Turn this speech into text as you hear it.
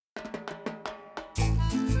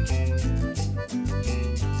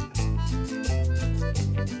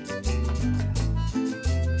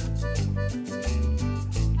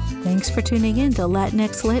for tuning in to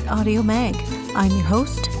Latinx Lit Audio Mag. I'm your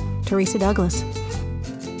host, Teresa Douglas.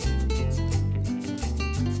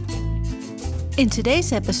 In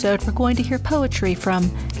today's episode, we're going to hear poetry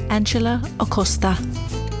from Angela Acosta.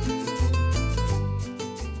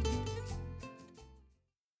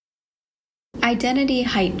 Identity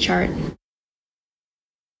Height Chart.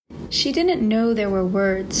 She didn't know there were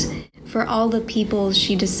words for all the peoples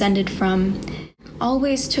she descended from,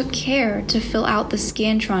 always took care to fill out the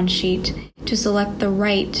Scantron sheet to select the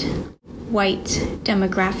right, white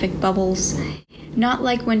demographic bubbles, not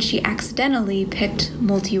like when she accidentally picked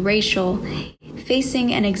multiracial,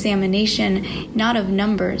 facing an examination not of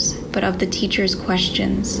numbers, but of the teacher's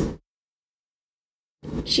questions.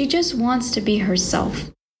 She just wants to be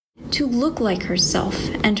herself, to look like herself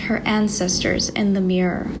and her ancestors in the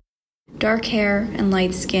mirror, dark hair and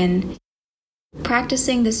light skin,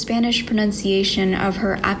 practicing the Spanish pronunciation of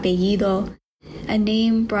her apellido, a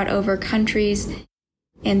name brought over countries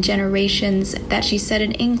and generations that she said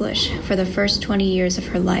in English for the first 20 years of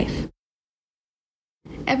her life.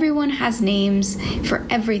 Everyone has names for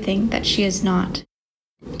everything that she is not.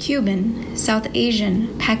 Cuban, South Asian,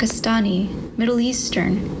 Pakistani, Middle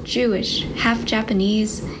Eastern, Jewish, half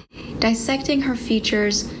Japanese, dissecting her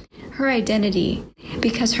features, her identity,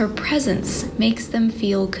 because her presence makes them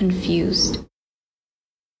feel confused.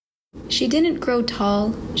 She didn't grow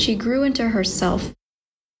tall, she grew into herself,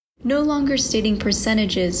 no longer stating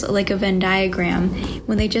percentages like a Venn diagram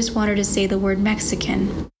when they just want her to say the word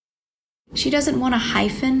Mexican. She doesn't want a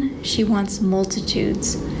hyphen, she wants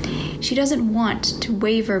multitudes. She doesn't want to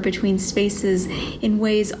waver between spaces in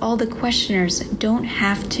ways all the questioners don't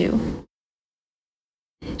have to.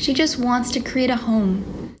 She just wants to create a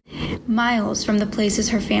home, miles from the places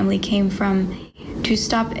her family came from, to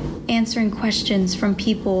stop answering questions from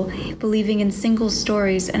people believing in single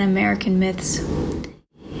stories and American myths.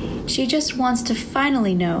 She just wants to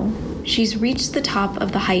finally know she's reached the top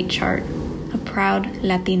of the height chart, a proud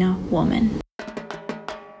Latina woman.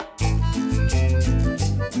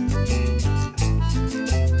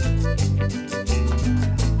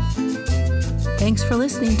 Thanks for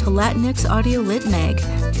listening to Latinx Audio Lit Mag.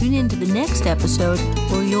 Tune in to the next episode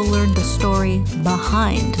where you'll learn the story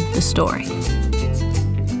behind the story.